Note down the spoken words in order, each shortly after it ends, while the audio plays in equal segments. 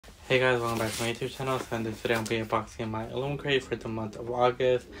Hey guys, welcome back to my YouTube channel. So in this video I'm going to be unboxing my illumicrate for the month of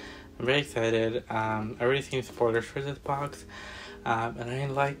August. I'm very excited. I already seen spoilers for this box, and I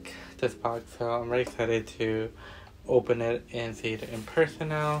like this box, so I'm very excited to open it and see it in person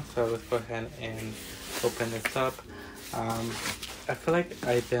now. So let's go ahead and open this up. I feel like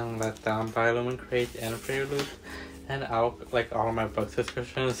I've been let down by illumicrate and Fairy Loop, and all of my book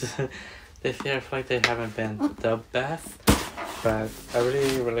subscriptions this year. I feel like they haven't been the best. But I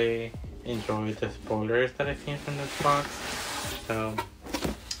really enjoyed the spoilers that I've seen from this box, so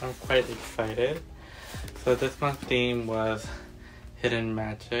I'm quite excited. So this month's theme was Hidden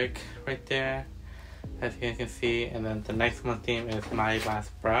Magic right there, as you guys can see, and then the next month theme is My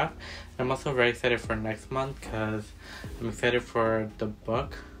Last Breath. I'm also very excited for next month because I'm excited for the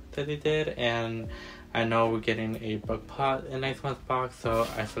book that they did, and I know we're getting a book pot in next month's box, so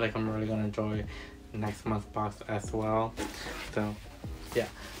I feel like I'm really going to enjoy next month's box as well. So yeah,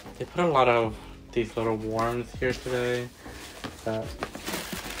 they put a lot of these little worms here today.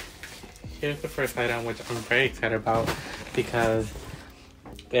 Here's the first item, which I'm very excited about because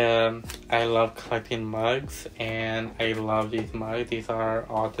I love collecting mugs, and I love these mugs. These are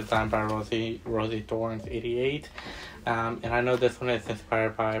all designed by Rosie Thorns 88. And I know this one is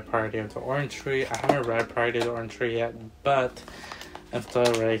inspired by Priority of the Orange Tree. I haven't read Priority of the Orange Tree yet, but I'm still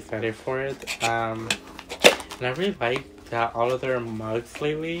very excited for it. And I really like that all of their mugs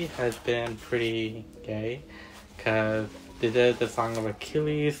lately has been pretty gay, because they did the Song of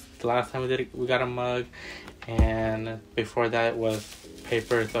Achilles the last time we got a mug, and before that was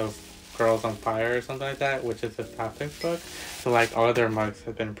Papers of Girls on Fire or something like that, which is a sapphic book. So like all of their mugs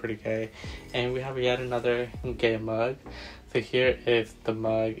have been pretty gay, and we have yet another gay mug. So here is the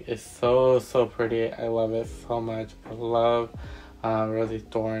mug. It's so pretty. I love it so much. I love Rosie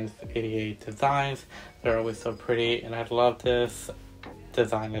Thorns 88 designs. They're always so pretty, and I love this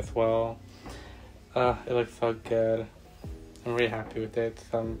design as well. It looks so good. I'm really happy with it.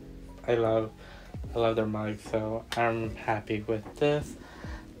 I love their mugs, so I'm happy with this.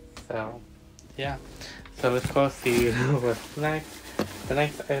 So yeah, so let's go see what's next. The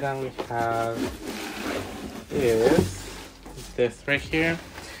next item we have is this right here,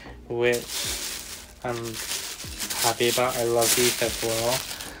 which I'm happy about. I love these as well.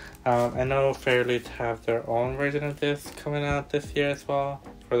 I know Fairy Loot have their own version of this coming out this year as well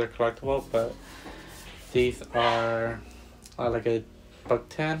for their collectible, but these are like a book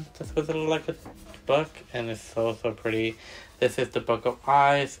 10. This was like a book, and it's so pretty. This is the Book of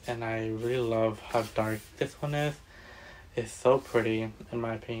Eyes, and I really love how dark this one is. It's so pretty, in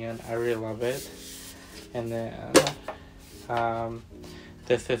my opinion. I really love it. And then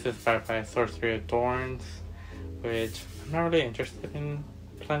this is inspired by Sorcery of Thorns, which I'm not really interested in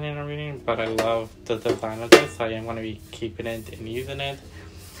planning on reading, but I love the design of this, so I am going to be keeping it and using it.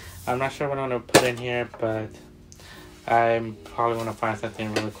 I'm not sure what I'm going to put in here, but I'm probably going to find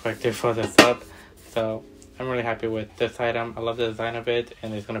something really quick to fill this up. So I'm really happy with this item. I love the design of it,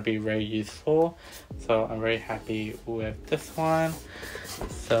 and it's going to be very useful. So I'm very happy with this one.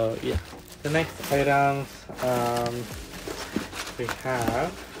 So yeah, the next items we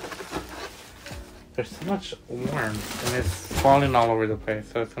have. There's so much worms, and it's falling all over the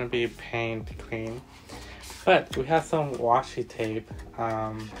place, so it's going to be a pain to clean. But we have some washi tape.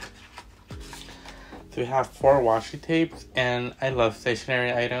 So we have 4 washi tapes, and I love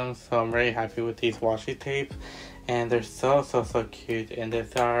stationery items, so I'm very happy with these washi tapes. And they're so cute, and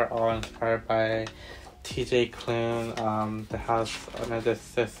these are all inspired by TJ Klune, the house under the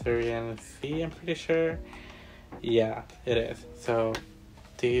Caesarean Sea, I'm pretty sure. Yeah, it is. So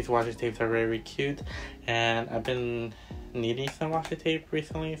these washi tapes are very cute, and I've been needing some washi tape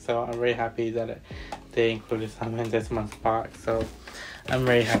recently, so I'm very happy that they included some in this month's box. So I'm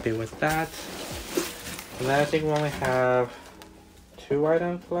very happy with that. And then I think we only have 2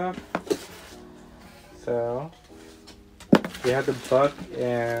 items left. So we have the book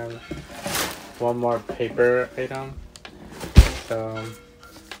and 1 more paper item. So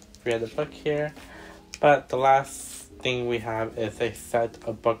we have the book here, but the last thing we have is a set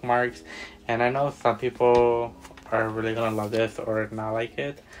of bookmarks, and I know some people are really gonna love this or not like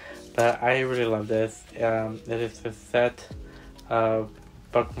it, but I really love this. It is a set of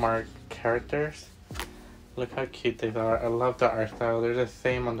bookmark characters. Look how cute they are. I love the art style. They're the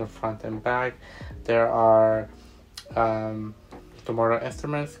same on the front and back. There are the Mortal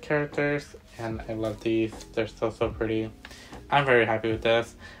Instruments characters, and I love these. They're so pretty. I'm very happy with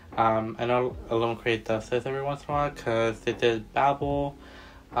this. I know illumicrate does this every once in a while because they did Babel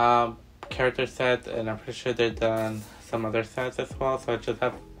character set, and I'm pretty sure they've done some other sets as well, so I just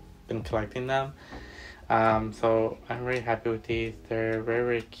have been collecting them. So I'm very happy with these. They're very,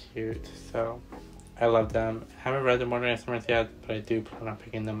 very cute. So I love them. I haven't read the Modern Instruments yet, but I do plan on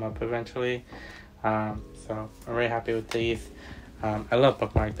picking them up eventually. So I'm very happy with these. I love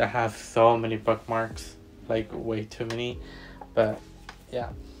bookmarks. I have so many bookmarks, like way too many. But yeah,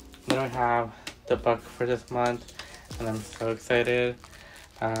 then we have the book for this month, and I'm so excited.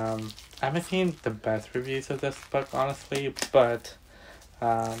 I haven't seen the best reviews of this book, honestly, but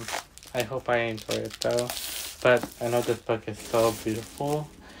I hope I enjoy it though. But I know this book is so beautiful.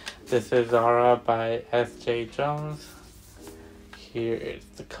 This is Zara by S.J. Jones. Here is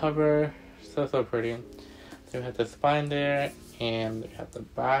the cover. So pretty. So we have the spine there, and we have the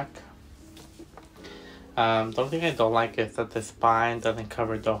back. The only thing I don't like is that the spine doesn't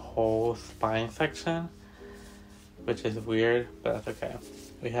cover the whole spine section, which is weird, but that's okay.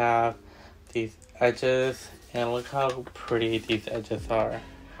 We have these edges, and look how pretty these edges are.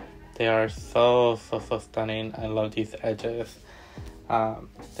 They are so stunning. I love these edges. The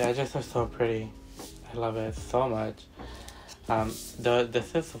edges are so pretty. I love it so much.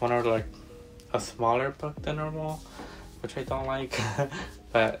 This is one of like a smaller book than normal, which I don't like,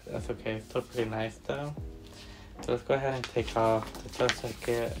 but that's okay. It's still pretty nice though. So let's go ahead and take off the dust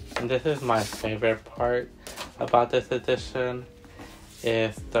jacket. And this is my favorite part about this edition,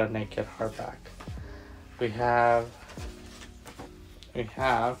 is the naked hardback. We have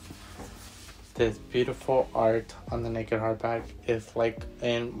this beautiful art on the naked hardback. It's like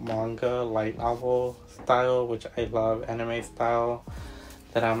in manga light novel style, which I love, anime style,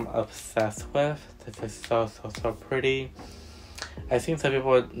 that I'm obsessed with. This is so pretty. I've seen some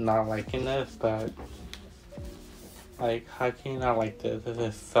people not liking this, but like, how can you not like this? This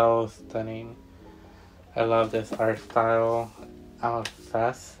is so stunning. I love this art style. I'm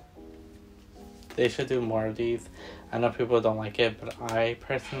obsessed. They should do more of these. I know people don't like it, but I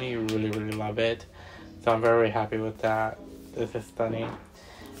personally really love it. So I'm very happy with that. This is stunning.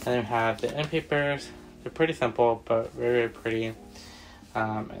 And then we have the end papers. They're pretty simple, but very pretty.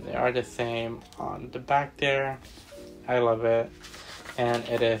 And they are the same on the back there. I love it. And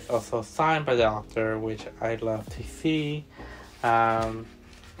it is also signed by the author, which I love to see. And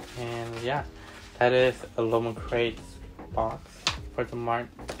yeah, that is illumicrate's box for the month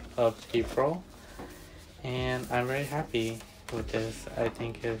of April. And I'm very happy with this. I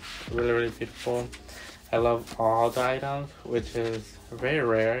think it's really beautiful. I love all the items, which is very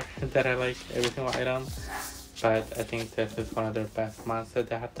rare that I like every single item. But I think this is one of their best months that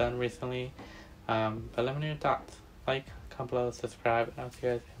they have done recently. But let me know your thoughts. Like, comment below, subscribe, and I'll see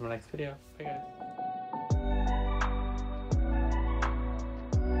you guys in my next video. Bye guys.